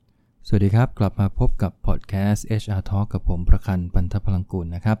สวัสดีครับกลับมาพบกับพอดแคสต์ HR Talk กับผมประคันต์ ปันทพลังกูล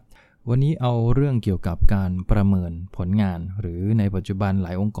นะครับวันนี้เอาเรื่องเกี่ยวกับการประเมินผลงานหรือในปัจจุบันหล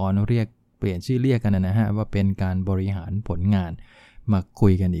ายองค์กรเรียกเปลี่ยนชื่อเรียกกันนะฮะว่าเป็นการบริหารผลงานมาคุ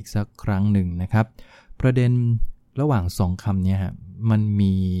ยกันอีกสักครั้งหนึ่งนะครับประเด็นระหว่าง2คำนี้ฮะมัน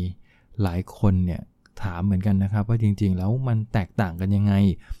มีหลายคนเนี่ยถามเหมือนกันนะครับว่าจริงๆแล้วมันแตกต่างกันยังไง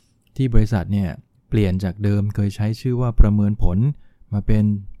ที่บริษัทเนี่ยเปลี่ยนจากเดิมเคยใช้ชื่อว่าประเมินผลมาเป็น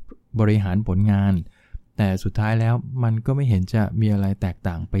บริหารผลงานแต่สุดท้ายแล้วมันก็ไม่เห็นจะมีอะไรแตก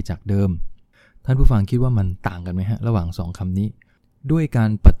ต่างไปจากเดิมท่านผู้ฟังคิดว่ามันต่างกันไหมฮะระหว่าง2คำนี้ด้วยกา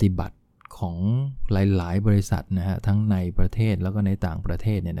รปฏิบัติของหลายๆบริษัทนะฮะทั้งในประเทศแล้วก็ในต่างประเท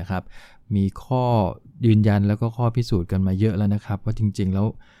ศเนี่ยนะครับมีข้อยืนยันแล้วก็ข้อพิสูจน์กันมาเยอะแล้วนะครับว่าจริงๆแล้ว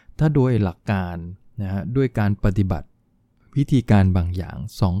ถ้าโดยหลักการนะฮะด้วยการปฏิบัติวิธีการบางอย่าง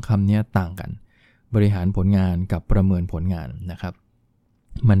2คำนี้ต่างกันบริหารผลงานกับประเมินผลงานนะครับ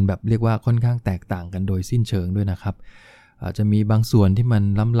มันแบบเรียกว่าค่อนข้างแตกต่างกันโดยสิ้นเชิงด้วยนะครับอาจจะมีบางส่วนที่มัน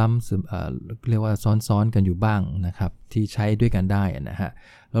ล้ำเรียกว่าซ้อนๆกันอยู่บ้างนะครับที่ใช้ด้วยกันได้นะฮะ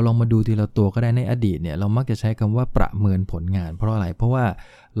เราลองมาดูทีละตัวก็ได้ในอดีตเนี่ยเรามักจะใช้คำว่าประเมินผลงานเพราะอะไรเพราะว่า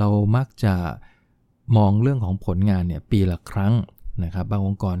เรามักจะมองเรื่องของผลงานเนี่ยปีละครั้งนะครับบางอ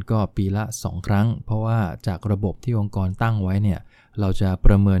งค์กรก็ปีละ2ครั้งเพราะว่าจากระบบที่องค์กรตั้งไว้เนี่ยเราจะป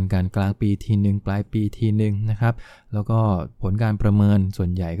ระเมินกันกลางปีทีนึงปลายปีทีนึงนะครับแล้วก็ผลการประเมินส่ว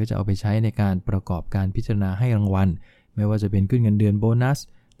นใหญ่ก็จะเอาไปใช้ในการประกอบการพิจารณาให้รางวัลไม่ว่าจะเป็นขึ้นเงินเดือนโบนัส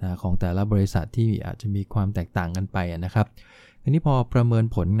ของแต่ละบริษัทที่อาจจะมีความแตกต่างกันไปนะครับทีนี้พอประเมิน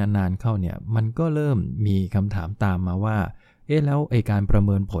ผลนานๆเข้าเนี่ยมันก็เริ่มมีคำถามตามมาว่าแล้วไอ้การประเ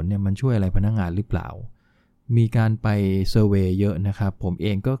มินผลเนี่ยมันช่วยอะไรพนักงานหรือเปล่ามีการไปเซอร์เวย์เยอะนะครับผมเอ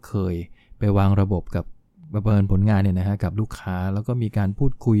งก็เคยไปวางระบบกับประเมินผลงานเนี่ยนะฮะกับลูกค้าแล้วก็มีการพู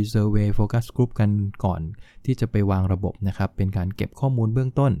ดคุยเซอร์เวย์โฟกัสกรุ๊ปกันก่อนที่จะไปวางระบบนะครับเป็นการเก็บข้อมูลเบื้อ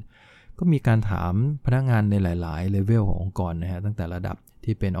งต้นก็มีการถามพนักงานในหลายๆเลเวลขององค์กรนะฮะตั้งแต่ระดับ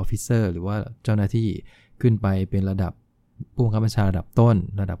ที่เป็นออฟฟิเซอร์หรือว่าเจ้าหน้าที่ขึ้นไปเป็นระดับผู้บังคับบัญชาระดับต้น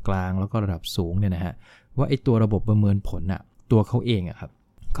ระดับกลางแล้วก็ระดับสูงเนี่ยนะฮะว่าไอ้ตัวระบบประเมินผลน่ะตัวเขาเองอะครับ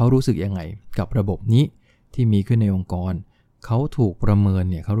เขารู้สึกยังไงกับระบบนี้ที่มีขึ้นในองค์กรเขาถูกประเมิน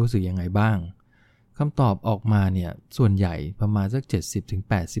เนี่ยเขารู้สึกยังไงบ้างคำตอบออกมาเนี่ยส่วนใหญ่ประมาณสัก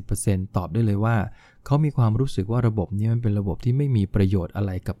 70-80% ตอบได้เลยว่าเขามีความรู้สึกว่าระบบนี้มันเป็นระบบที่ไม่มีประโยชน์อะไ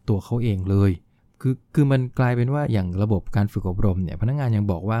รกับตัวเขาเองเลยคือมันกลายเป็นว่าอย่างระบบการฝึกอบรมเนี่ยพนักงานยัง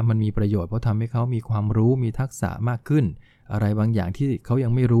บอกว่ามันมีประโยชน์เพราะทำให้เขามีความรู้มีทักษะมากขึ้นอะไรบางอย่างที่เขายั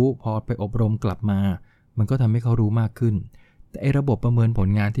งไม่รู้พอไปอบรมกลับมามันก็ทำให้เขารู้มากขึ้นแต่ไอ้ระบบประเมินผล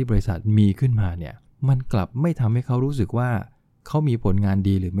งานที่บริษัทมีขึ้นมาเนี่ยมันกลับไม่ทำให้เขารู้สึกว่าเขามีผลงาน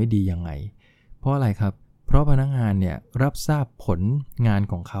ดีหรือไม่ดียังไงเพราะอะไรครับเพราะพนักงานเนี่ยรับทราบผลงาน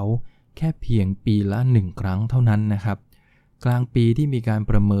ของเขาแค่เพียงปีละ1ครั้งเท่านั้นนะครับกลางปีที่มีการ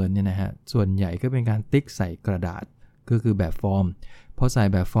ประเมินเนี่ยนะฮะส่วนใหญ่ก็เป็นการติ๊กใส่กระดาษก็คือแบบฟอร์มพอใส่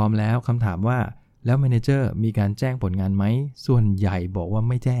แบบฟอร์มแล้วคำถามว่าแล้วแมเนเจอร์มีการแจ้งผลงานไหมส่วนใหญ่บอกว่า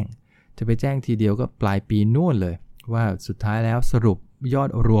ไม่แจ้งจะไปแจ้งทีเดียวก็ปลายปีนู่นเลยว่าสุดท้ายแล้วสรุปยอด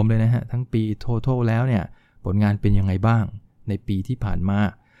รวมเลยนะฮะทั้งปี total แล้วเนี่ยผลงานเป็นยังไงบ้างในปีที่ผ่านมา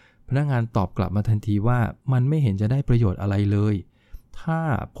พนักงานตอบกลับมาทันทีว่ามันไม่เห็นจะได้ประโยชน์อะไรเลยถ้า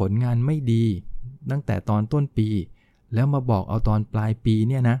ผลงานไม่ดีตั้งแต่ตอนต้นปีแล้วมาบอกเอาตอนปลายปี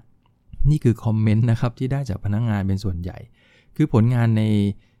เนี่ยนะนี่คือคอมเมนต์นะครับที่ได้จากพนักงานเป็นส่วนใหญ่คือผลงาน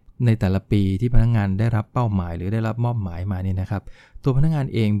ในแต่ละปีที่พนักงานได้รับเป้าหมายหรือได้รับมอบหมายมาเนี่ยนะครับตัวพนักงาน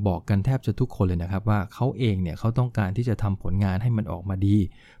เองบอกกันแทบจะทุกคนเลยนะครับว่าเขาเองเนี่ยเขาต้องการที่จะทำผลงานให้มันออกมาดี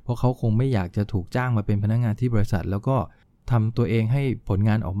เพราะเขาคงไม่อยากจะถูกจ้างมาเป็นพนักงานที่บริษัทแล้วก็ทำตัวเองให้ผลง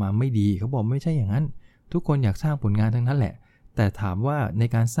านออกมาไม่ดีเขาบอกไม่ใช่อย่างนั้นทุกคนอยากสร้างผลงานทั้งนั้นแหละแต่ถามว่าใน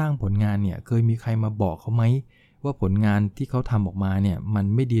การสร้างผลงานเนี่ยเคยมีใครมาบอกเขาไหมว่าผลงานที่เขาทำออกมาเนี่ยมัน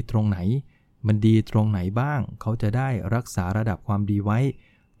ไม่ดีตรงไหนมันดีตรงไหนบ้างเขาจะได้รักษาระดับความดีไว้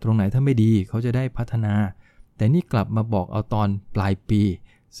ตรงไหนถ้าไม่ดีเขาจะได้พัฒนาแต่นี่กลับมาบอกเอาตอนปลายปี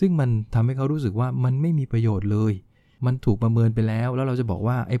ซึ่งมันทำให้เขารู้สึกว่ามันไม่มีประโยชน์เลยมันถูกประเมินไปแล้วเราจะบอก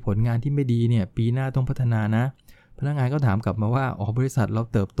ว่าไอ้ผลงานที่ไม่ดีเนี่ยปีหน้าต้องพัฒนานะพนักงานก็ถามกลับมาว่าบริษัทเรา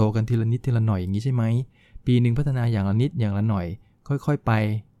เติบโตกันทีละนิดทีละหน่อยอย่างนี้ใช่ไหมปีนึงพัฒนาอย่างละนิดอย่างละหน่อยค่อยๆไป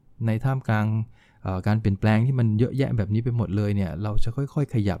ในท่ามกลางการเปลี่ยนแปลงที่มันเยอะแยะแบบนี้ไปหมดเลยเนี่ยเราจะค่อย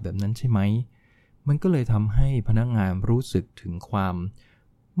ๆขยับแบบนั้นใช่ไหมมันก็เลยทำให้พนักงานรู้สึกถึงความ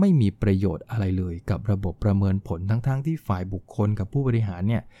ไม่มีประโยชน์อะไรเลยกับระบบประเมินผลทั้งที่ฝ่ายบุคคลกับผู้บริหาร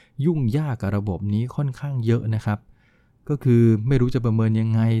เนี่ยยุ่งยากกับระบบนี้ค่อนข้างเยอะนะครับก็คือไม่รู้จะประเมินยัง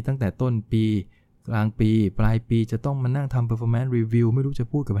ไงตั้งแต่ต้นปีกลางปีปลายปีจะต้องมานั่งทำ performance review ไม่รู้จะ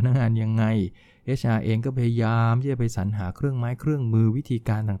พูดกับพนักงานยังไง HR เองก็พยายามที่จะไปสรรหาเครื่องไม้เครื่องมือวิธีก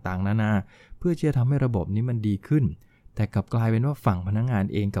ารต่างๆนานาเพื่อที่จะทำให้ระบบนี้มันดีขึ้น แต่กลับกลายเป็นว่าฝั่งพนักงาน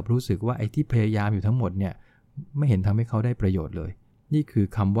เองกับรู้สึกว่าไอ้ที่พยายามอยู่ทั้งหมดเนี่ยไม่เห็นทำให้เขาได้ประโยชน์เลยนี่คือ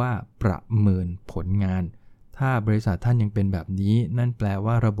คำว่าประเมินผลงานถ้าบริษัทท่านยังเป็นแบบนี้นั่นแปล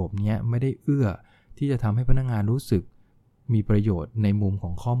ว่าระบบนี้ไม่ได้เอื้อที่จะทำให้พนักงานรู้สึกมีประโยชน์ในมุมข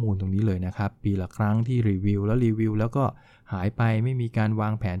องข้อมูลตรงนี้เลยนะครับปีละครั้งที่รีวิวแล้วก็หายไปไม่มีการวา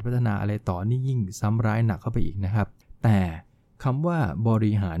งแผนพัฒนาอะไรต่อนี่ยิ่งซ้ำร้ายหนักเข้าไปอีกนะครับแต่คำว่าบ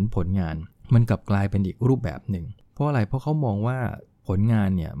ริหารผลงานมันกลับกลายเป็นอีกรูปแบบหนึ่งเพราะอะไรเพราะเขามองว่าผลงาน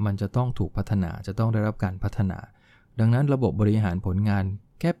เนี่ยมันจะต้องถูกพัฒนาจะต้องได้รับการพัฒนาดังนั้นระบบบริหารผลงาน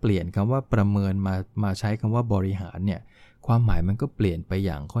แค่เปลี่ยนคำว่าประเมินมาใช้คำว่าบริหารเนี่ยความหมายมันก็เปลี่ยนไปอ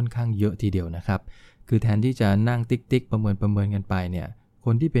ย่างค่อนข้างเยอะทีเดียวนะครับคือแทนที่จะนั่งติ๊กประเมินกันไปเนี่ยค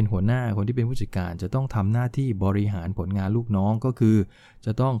นที่เป็นหัวหน้าคนที่เป็นผู้จัดการจะต้องทำหน้าที่บริหารผลงานลูกน้องก็คือจ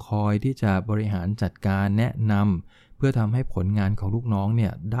ะต้องคอยที่จะบริหารจัดการแนะนำเพื่อทำให้ผลงานของลูกน้องเนี่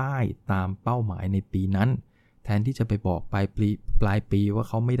ยได้ตามเป้าหมายในปีนั้นแทนที่จะไปบอกปลายปีว่า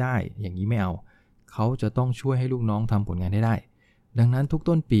เขาไม่ได้อย่างนี้ไม่เอาเขาจะต้องช่วยให้ลูกน้องทำผลงานได้ดังนั้นทุก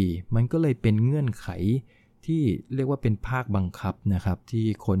ต้นปีมันก็เลยเป็นเงื่อนไขที่เรียกว่าเป็นภาคบังคับนะครับที่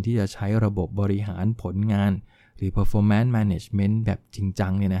คนที่จะใช้ระบบบริหารผลงานหรือ performance management แบบจริงจั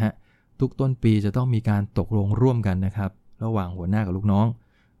งเนี่ยนะฮะทุกต้นปีจะต้องมีการตกลงร่วมกันนะครับระหว่างหัวหน้ากับลูกน้อง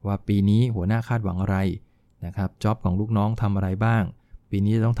ว่าปีนี้หัวหน้าคาดหวังอะไรนะครับจ็อบของลูกน้องทำอะไรบ้างปี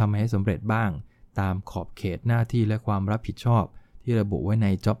นี้จะต้องทำให้สำเร็จบ้างตามขอบเขตหน้าที่และความรับผิดชอบที่ระบุไว้ใน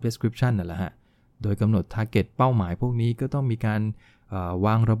job description นั่นแหละฮะโดยกำหนด target เป้าหมายพวกนี้ก็ต้องมีการว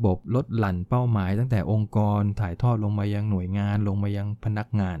างระบบลดหลั่นเป้าหมายตั้งแต่องค์กรถ่ายทอดลงมายังหน่วยงานลงมายังพนัก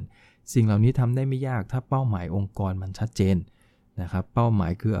งานสิ่งเหล่านี้ทำได้ไม่ยากถ้าเป้าหมายองค์กรมันชัดเจนนะครับเป้าหมา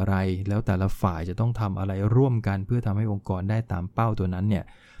ยคืออะไรแล้วแต่ละฝ่ายจะต้องทำอะไรร่วมกันเพื่อทำให้องค์กรได้ตามเป้าตัวนั้นเนี่ย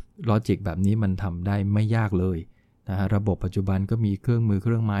ลอจิกแบบนี้มันทำได้ไม่ยากเลยนะฮะระบบปัจจุบันก็มีเครื่องมือเค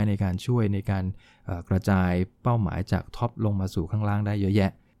รื่องไม้ในการช่วยในการกระจายเป้าหมายจากท็อปลงมาสู่ข้างล่างได้เยอะแย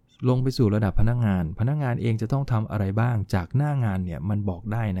ะลงไปสู่ระดับพนักงานเองจะต้องทำอะไรบ้างจากหน้างานเนี่ยมันบอก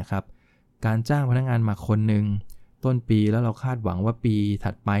ได้นะครับการจ้างพนักงานมาคนหนึ่งต้นปีแล้วเราคาดหวังว่าปี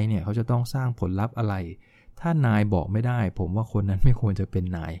ถัดไปเนี่ยเขาจะต้องสร้างผลลัพธ์อะไรถ้านายบอกไม่ได้ผมว่าคนนั้นไม่ควรจะเป็น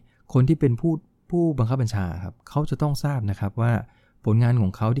นายคนที่เป็นผู้บังคับบัญชาครับเขาจะต้องทราบนะครับว่าผลงานขอ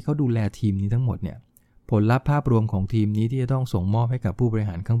งเขาที่เขาดูแลทีมนี้ทั้งหมดเนี่ยผลลัพธ์ภาพรวมของทีมนี้ที่จะต้องส่งมอบให้กับผู้บริ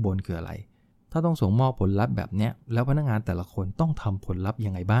หารข้างบนคืออะไรถ้าต้องส่งมอบผลลัพธ์แบบเนี้ยแล้วพนักงานแต่ละคนต้องทำผลลัพธ์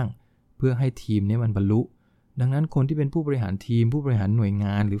ยังไงบ้างเพื่อให้ทีมนี้มันบรรลุดังนั้นคนที่เป็นผู้บริหารทีมผู้บริหารหน่วยง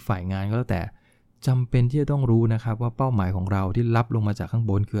านหรือฝ่ายงานก็แล้วแต่จำเป็นที่จะต้องรู้นะครับว่าเป้าหมายของเราที่รับลงมาจากข้าง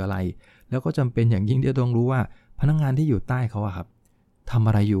บนคืออะไรแล้วก็จำเป็นอย่างยิ่งที่จะต้องรู้ว่าพนักงานที่อยู่ใต้เขาครับทำ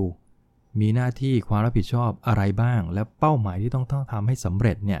อะไรอยู่มีหน้าที่ความรับผิดชอบอะไรบ้างและเป้าหมายที่ต้องทำให้สำเ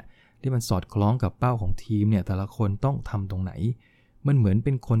ร็จเนี่ยที่มันสอดคล้องกับเป้าของทีมเนี่ยแต่ละคนต้องทำตรงไหนมันเหมือนเ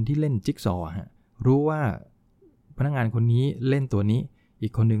ป็นคนที่เล่นจิ๊กซอว์ฮะรู้ว่าพนักงานคนนี้เล่นตัวนี้อี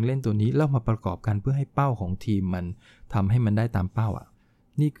กคนนึงเล่นตัวนี้แล้วมาประกอบกันเพื่อให้เป้าของทีมมันทำให้มันได้ตามเป้า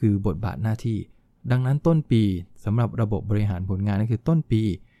นี่คือบทบาทหน้าที่ดังนั้นต้นปีสำหรับระบบบริหารผลงานก็คือต้นปี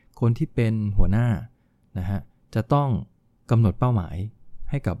คนที่เป็นหัวหน้านะฮะจะต้องกำหนดเป้าหมาย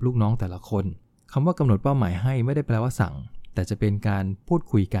ให้กับลูกน้องแต่ละคนคำว่ากำหนดเป้าหมายให้ไม่ได้แปลว่าสั่งแต่จะเป็นการพูด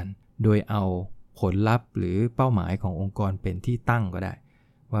คุยกันโดยเอาผลลัพธ์หรือเป้าหมายขององค์กรเป็นที่ตั้งก็ได้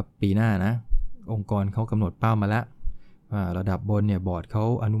ว่าปีหน้านะองค์กรเขากำหนดเป้ามาแล้วระดับบนเนี่ยบอร์ดเขา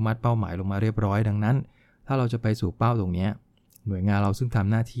อนุมัติเป้าหมายลงมาเรียบร้อยดังนั้นถ้าเราจะไปสู่เป้าตรงนี้หน่วยงานเราซึ่งท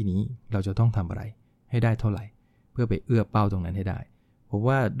ำหน้าที่นี้เราจะต้องทำอะไรให้ได้เท่าไหร่เพื่อไปเอื้อเป้าตรงนั้นให้ได้ผม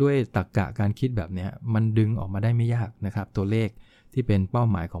ว่าด้วยตรรกะการคิดแบบนี้มันดึงออกมาได้ไม่ยากนะครับตัวเลขที่เป็นเป้า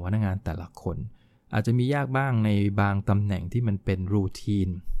หมายของพนักงานแต่ละคนอาจจะมียากบ้างในบางตำแหน่งที่มันเป็นรูทีน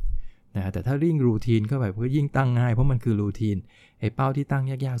นะแต่ถ้ายิ่งรูทีนเข้าไปก็ยิ่งตั้งง่ายเพราะมันคือรูทีนไอ้เป้าที่ตั้ง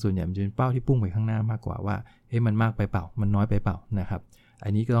ยากๆส่วนใหญ่มันจะเป็นเป้าที่พุ่งไปข้างหน้ามากกว่าว่ามันมากไปเปล่ามันน้อยไปเปล่านะครับอั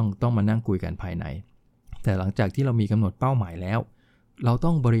นนี้ก็ต้องมานั่งคุยกันภายในแต่หลังจากที่เรามีกำหนดเป้าหมายแล้วเราต้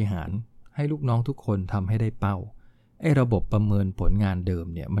องบริหารให้ลูกน้องทุกคนทำให้ได้เป้าไอ้ระบบประเมินผลงานเดิม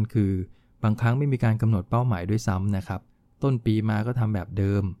เนี่ยมันคือบางครั้งไม่มีการกำหนดเป้าหมายด้วยซ้ำนะครับต้นปีมาก็ทำแบบเ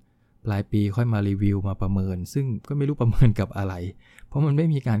ดิมปลายปีค่อยมารีวิวมาประเมินซึ่งก็ไม่รู้ประเมินกับอะไรเพราะมันไม่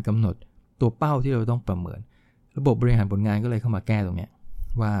มีการกำหนดตัวเป้าที่เราต้องประเมินระบบบริหารผลงานก็เลยเข้ามาแก้ตรงนี้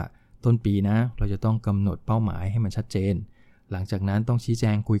ว่าต้นปีนะเราจะต้องกำหนดเป้าหมายให้มันชัดเจนหลังจากนั้นต้องชี้แจ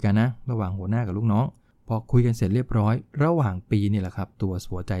งคุยกันนะระหว่างหัวหน้ากับลูกน้องพอคุยกันเสร็จเรียบร้อยระหว่างปีนี่แหละครับตัว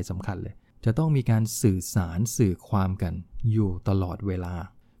หัวใจสำคัญเลยจะต้องมีการสื่อสารสื่อความกันอยู่ตลอดเวลา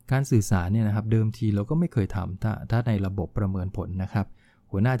การสื่อสารเนี่ยนะครับเดิมทีเราก็ไม่เคยทำถ้าในระบบประเมินผลนะครับ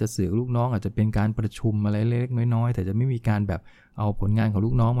หัวหน้าจะสื่อลูกน้องอาจจะเป็นการประชุมอะไรเล็กๆน้อยๆแต่จะไม่มีการแบบเอาผลงานของลู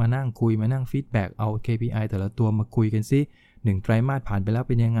กน้องมานั่งคุยมานั่งฟีดแบ็กเอา KPI แต่ละตัวมาคุยกันซิ1ไตรมาสผ่านไปแล้ว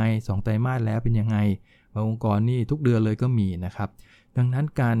เป็นยังไง2ไตรมาสแล้วเป็นยังไง บางองค์กรนี่ทุกเดือนเลยก็มีนะครับดังนั้น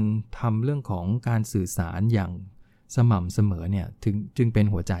การทำเรื่องของการสื่อสารอย่างสม่ำเสมอเนี่ยจึงเป็น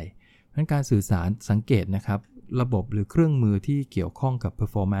หัวใจเพราะฉะนั้นการสื่อสารสังเกตนะครับระบบหรือเครื่องมือที่เกี่ยวข้องกับ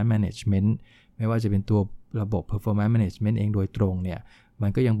performance management ไม่ว่าจะเป็นตัวระบบ performance management เองโดยตรงเนี่ยมั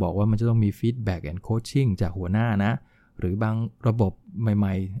นก็ยังบอกว่ามันจะต้องมี feedback and coaching จากหัวหน้านะหรือบางระบบให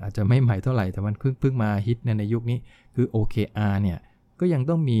ม่ๆอาจจะไม่ใหม่เท่าไหร่แต่มันเพิ่งมาฮิตในยุคนี้คือ OKR เนี่ยก็ยัง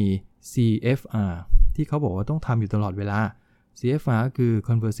ต้องมี CFR ที่เขาบอกว่าต้องทำอยู่ตลอดเวลา CFR คือ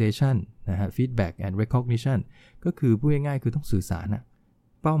conversation นะฮะ feedback and recognition ก็คือพูดง่ายๆคือต้องสื่อสารนะ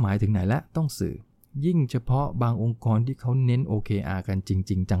เป้าหมายถึงไหนและต้องสื่อยิ่งเฉพาะบางองค์กรที่เขาเน้น OKR กันจ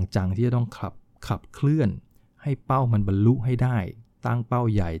ริงๆจังๆที่จะต้องขับเคลื่อนให้เป้ามันบรรลุให้ได้ตั้งเป้า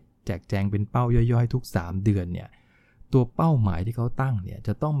ใหญ่แจกแจงเป็นเป้าย่อยๆทุก3เดือนเนี่ยตัวเป้าหมายที่เขาตั้งเนี่ยจ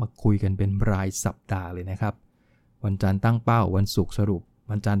ะต้องมาคุยกันเป็นรายสัปดาห์เลยนะครับวันจันทร์ตั้งเป้าวันศุกร์สรุป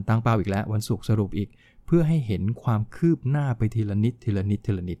วันจันทร์ตั้งเป้าอีกแล้ววันศุกร์สรุปอีกเพื่อให้เห็นความคืบหน้าไปทีละนิด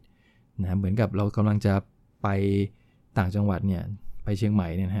นะเหมือนกับเรากำลังจะไปต่างจังหวัดเนี่ยไปเชียงใหม่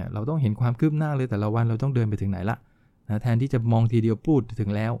เนี่ยนะฮะเราต้องเห็นความคืบหน้าเลยแต่ละวันเราต้องเดินไปถึงไหนละนะแทนที่จะมองทีเดียวพูดถึ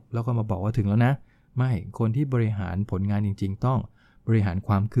งแล้วก็มาบอกว่าถึงแล้วนะไม่คนที่บริหารผลงานจริงๆต้องบริหารค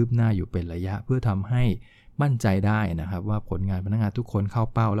วามคืบหน้าอยู่เป็นระยะเพื่อทำให้มั่นใจได้นะครับว่าผลงานพนักงานทุกคนเข้า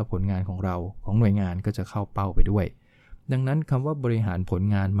เป้าและผลงานของเราของหน่วยงานก็จะเข้าเป้าไปด้วยดังนั้นคำว่าบริหารผล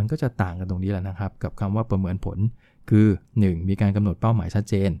งานมันก็จะต่างกันตรงนี้แหละนะครับกับคำว่าประเมินผลคือ 1. มีการกำหนดเป้าหมายชัด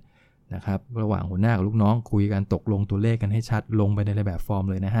เจนนะครับระหว่างหัวหน้ากับลูกน้องคุยกันตกลงตัวเลขกันให้ชัดลงไปในแบบฟอร์ม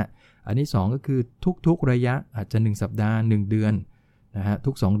เลยนะฮะอันที่2ก็คือทุกๆระยะอาจจะ1สัปดาห์1เดือนนะฮะ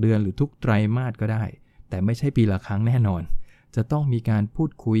ทุก2เดือนหรือทุกไตรมาสก็ได้แต่ไม่ใช่ปีละครั้งแน่นอนจะต้องมีการพู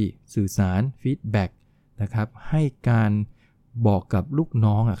ดคุยสื่อสารฟีดแบ็กนะครับให้การบอกกับลูก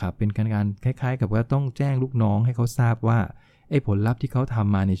น้องครับเป็นการคล้ายๆกับว่าต้องแจ้งลูกน้องให้เขาทราบว่าไอ้ผลลัพธ์ที่เขาท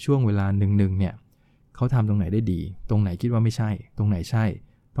ำมาในช่วงเวลาหนึ่งเนี่ยเขาทำตรงไหนได้ดีตรงไหนคิดว่าไม่ใช่ตรงไหนใช่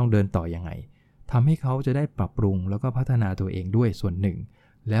ต้องเดินต่อยังไงทำให้เขาจะได้ปรับปรุงแล้วก็พัฒนาตัวเองด้วยส่วนหนึ่ง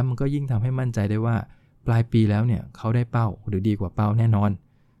แล้วมันก็ยิ่งทำให้มั่นใจได้ว่าปลายปีแล้วเนี่ยเขาได้เป้าหรือดีกว่าเป้าแน่นอน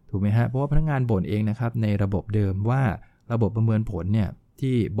ถูกไหมฮะเพราะว่าพนักงานบ่นเองนะครับในระบบเดิมว่าระบบประเมินผลเนี่ย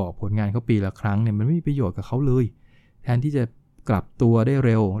ที่บอกผลงานเขาปีละครั้งเนี่ยมันไม่มีประโยชน์กับเขาเลยแทนที่จะกลับตัวได้เ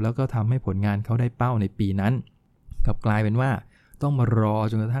ร็วแล้วก็ทำให้ผลงานเขาได้เป้าในปีนั้นกลับกลายเป็นว่าต้องมารอ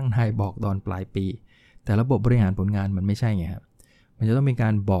จนกระทั่งนายบอกตอนปลายปีแต่ระบบบริหารผลงานมันไม่ใช่ไงครับมันจะต้องเป็นกา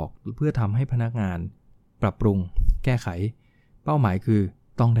รบอกเพื่อทำให้พนักงานปรับปรุงแก้ไขเป้าหมายคือ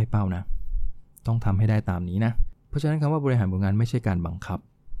ต้องได้เป้านะต้องทำให้ได้ตามนี้นะเพราะฉะนั้นคำว่าบริหารผลงานไม่ใช่การบังคับ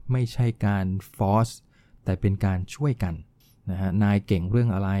ไม่ใช่การฟอร์สแต่เป็นการช่วยกันนะฮะนายเก่งเรื่อง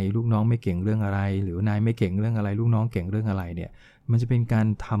อะไรลูกน้องไม่เก่งเรื่องอะไรหรือนายไม่เก่งเรื่องอะไรลูกน้องเก่งเรื่องอะไรเนี่ยมันจะเป็นการ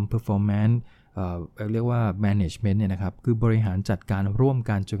ทำ performance เรียกว่า management เนี่ยนะครับคือบริหารจัดการร่วม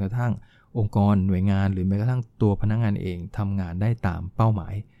กันจนกระทั่งองค์กรหน่วยงานหรือแม้กระทั่งตัวพนักงานเองทำงานได้ตามเป้าหมา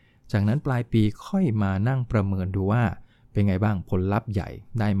ยจากนั้นปลายปีค่อยมานั่งประเมินดูว่าเป็นไงบ้างผลลัพธ์ใหญ่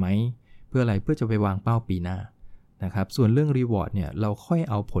ได้ไหมเพื่ออะไรเพื่อจะไปวางเป้าปีหน้านะครับส่วนเรื่อง reward เนี่ยเราค่อย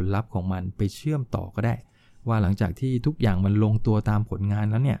เอาผลลัพธ์ของมันไปเชื่อมต่อก็ได้ว่าหลังจากที่ทุกอย่างมันลงตัวตามผลงาน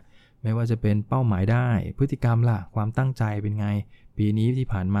แล้วเนี่ยไม่ว่าจะเป็นเป้าหมายได้พฤติกรรมล่ะความตั้งใจเป็นไงปีนี้ที่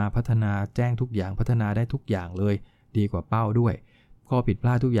ผ่านมาพัฒนาแจ้งทุกอย่างพัฒนาได้ทุกอย่างเลยดีกว่าเป้าด้วยข้อผิดพล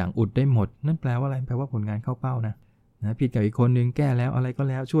าดทุกอย่างอุดได้หมดนั่นแปลว่าอะไรแปลว่าผลงานเข้าเป้านะผิดกับอีกคนนึงแก้แล้วอะไรก็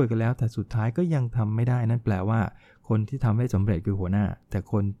แล้วช่วยกันแล้วแต่สุดท้ายก็ยังทำไม่ได้นั่นแปลว่าคนที่ทำให้สำเร็จคือหัวหน้าแต่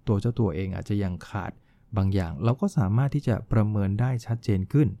คนเจ้าตัวเองอาจจะยังขาดบางอย่างเราก็สามารถที่จะประเมินได้ชัดเจน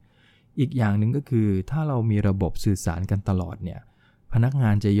ขึ้นอีกอย่างหนึ่งก็คือถ้าเรามีระบบสื่อสารกันตลอดเนี่ยพนักงา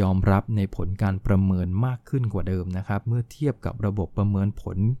นจะยอมรับในผลการประเมินมากขึ้นกว่าเดิมนะครับเมื่อเทียบกับระบบประเมินผ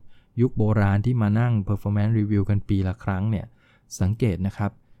ลยุคโบราณที่มานั่ง performance review กันปีละครั้งเนี่ยสังเกตนะครั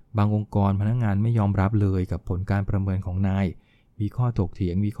บบางองค์กรพนักงานไม่ยอมรับเลยกับผลการประเมินของนายมีข้อถกเถี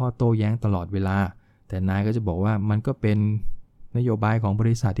ยงมีข้อโต้แย้งตลอดเวลาแต่นายก็จะบอกว่ามันก็เป็นนโยบายของบ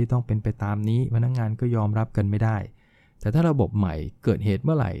ริษัทที่ต้องเป็นไปตามนี้พนักงานก็ยอมรับกันไม่ได้แต่ถ้าระบบใหม่เกิดเหตุเ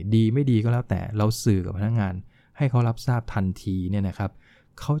มื่อไหร่ดีไม่ดีก็แล้วแต่เราสื่อกับพนักงานให้เขารับทราบทันทีเนี่ยนะครับ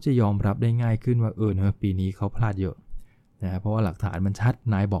เขาจะยอมรับได้ง่ายขึ้นว่าปีนี้เขาพลาดเยอะนะเพราะว่าหลักฐานมันชัด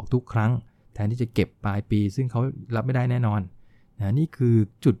นายบอกทุกครั้งแทนที่จะเก็บปลายปีซึ่งเขารับไม่ได้แน่นอนนะนี่คือ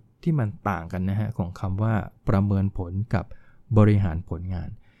จุดที่มันต่างกันนะฮะของคำว่าประเมินผลกับบริหารผลงาน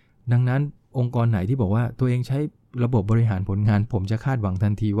ดังนั้นองค์กรไหนที่บอกว่าตัวเองใช้ระบบบริหารผลงานผมจะคาดหวังทั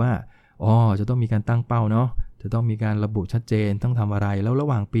นทีว่าจะต้องมีการตั้งเป้าเนาะจะต้องมีการระบุชัดเจนต้องทำอะไรแล้วระ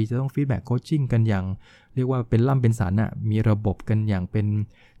หว่างปีจะต้องฟีดแบ็กโคชชิ่งกันอย่างเรียกว่าเป็นล่ำเป็นสันมีระบบกันอย่างเป็น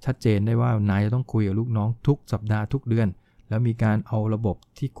ชัดเจนได้ว่านายจะต้องคุยกับลูกน้องทุกสัปดาห์ทุกเดือนแล้วมีการเอาระบบ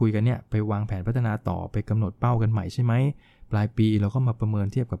ที่คุยกันเนี่ยไปวางแผนพัฒนาต่อไปกำหนดเป้ากันใหม่ใช่ไหมปลายปีเราก็มาประเมิน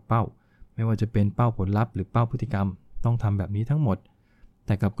เทียบกับเป้า ไม่ว่าจะเป็นเป้าผลลัพธ์หรือเป้าพฤติกรรมต้องทำแบบนี้ทั้งหมดแ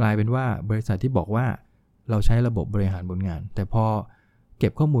ต่กลับกลายเป็นว่าบริษัทที่บอกว่าเราใช้ระบบบริหารผลงานแต่พอเก็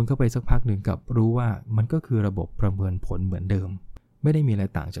บข้อมูลเข้าไปสักพักหนึ่งกับรู้ว่ามันก็คือระบบประเมินผลเหมือนเดิมไม่ได้มีอะไร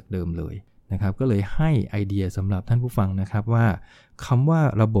ต่างจากเดิมเลยนะครับก็เลยให้ไอเดียสำหรับท่านผู้ฟังนะครับว่าคำว่า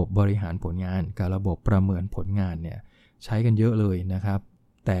ระบบบริหารผลงานกับระบบประเมินผลงานเนี่ยใช้กันเยอะเลยนะครับ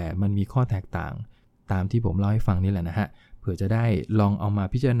แต่มันมีข้อแตกต่างตามที่ผมเล่าให้ฟังนี่แหละนะฮะเผื่อจะได้ลองเอามา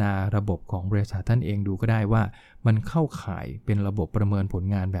พิจารณาระบบของบริษัทท่านเองดูก็ได้ว่ามันเข้าข่ายเป็นระบบประเมินผล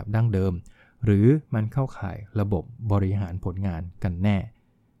งานแบบดั้งเดิมหรือมันเข้าข่ายระบบบริหารผลงานกันแน่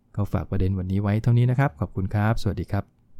ก็ฝากประเด็นวันนี้ไว้เท่านี้นะครับขอบคุณครับสวัสดีครับ